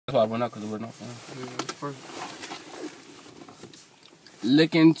That's why I went out, because it went off.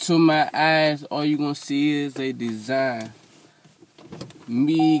 Look into my eyes, all you gonna see is a design.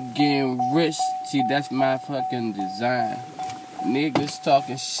 Me getting rich, see, that's my fucking design. Niggas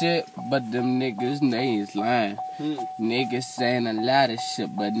talking shit, but them niggas, they is lying. Niggas saying a lot of shit,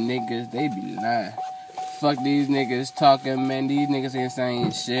 but niggas, they be lying. Fuck these niggas talking, man, these niggas ain't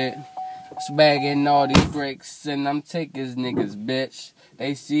saying shit. Swagging all these bricks, and I'm taking niggas, bitch.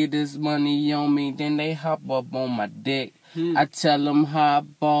 They see this money on me, then they hop up on my dick. I tell them hop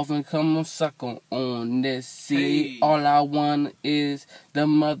off and come on suck on this. See, all I want is the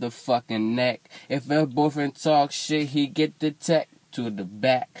motherfucking neck. If a boyfriend talk shit, he get the tech to the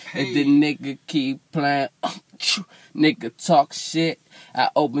back. If the nigga keep playing, nigga talk shit, I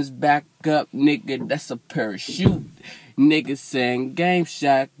opens back up, nigga, that's a parachute. Niggas saying game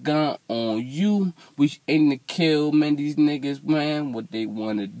shotgun on you. We aim to kill, man, these niggas, man, what they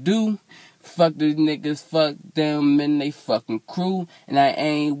wanna do. Fuck these niggas, fuck them and they fucking crew. And I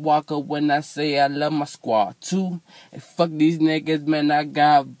ain't walker when I say I love my squad too. And fuck these niggas, man, I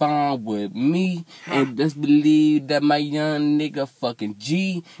got bond with me. And just believe that my young nigga fucking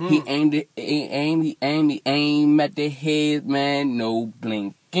G. He aimed at the head, man, no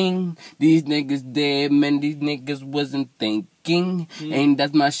blinking. These niggas dead, man, these niggas wasn't thinking. And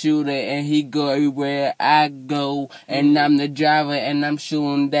that's my shooter, and he go everywhere I go. And I'm the driver, and I'm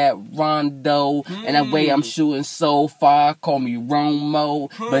shooting that rondo. And that way I'm shooting so far, call me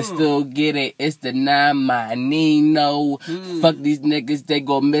Romo. But still get it, it's the 9 my Nino. Fuck these niggas, they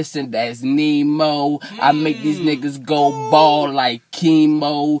go missing, that's Nemo. I make these niggas go ball like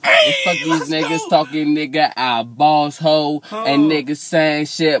chemo. And fuck these niggas talking, nigga, I boss ho. And niggas saying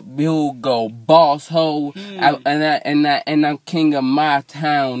shit, who go boss ho. And I'm king of my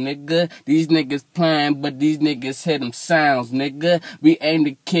town, nigga. These niggas playing, but these niggas hit them sounds, nigga. We aim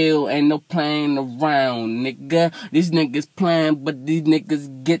to kill, ain't no playing around, nigga. These niggas playing, but these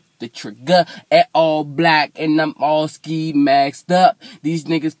niggas get the trigger at all black, and I'm all ski maxed up. These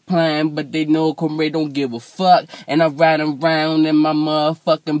niggas playing, but they know Corey don't give a fuck. And I'm riding around in my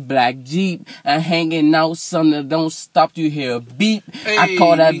motherfucking black Jeep. I'm hanging out, son, that don't stop, you hear a beep. I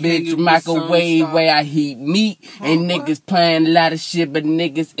call that bitch microwave where I heat meat. And niggas playing a lot of shit, but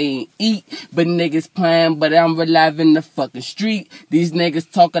niggas ain't eat. But niggas playing, but I'm alive in the fucking street. These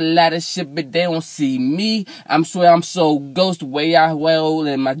niggas talk a lot of shit, but they don't see me. I'm swear I'm so ghost the way I well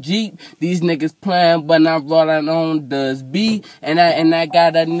in my Jeep. These niggas playing, but I'm rolling on Does B. And I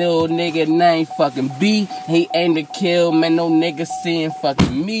got a new nigga named fucking B. He ain't to kill, man, no nigga seeing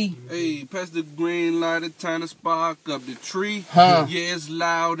fucking me. Hey, pass the green light, it's time to spark up the tree. Yeah, it's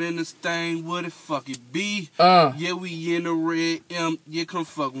loud in this thing, what it fucking be? Yeah, we in the red M, yeah, come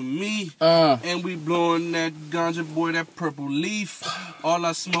fuck with me. And we blowing that ganja, boy, that purple leaf. All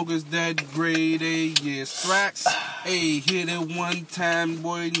I smoke is that grade A, yeah, Strax. Hey, hit it one time,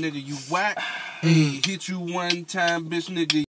 boy, nigga, you whack. Hey, hit you one time, bitch, nigga.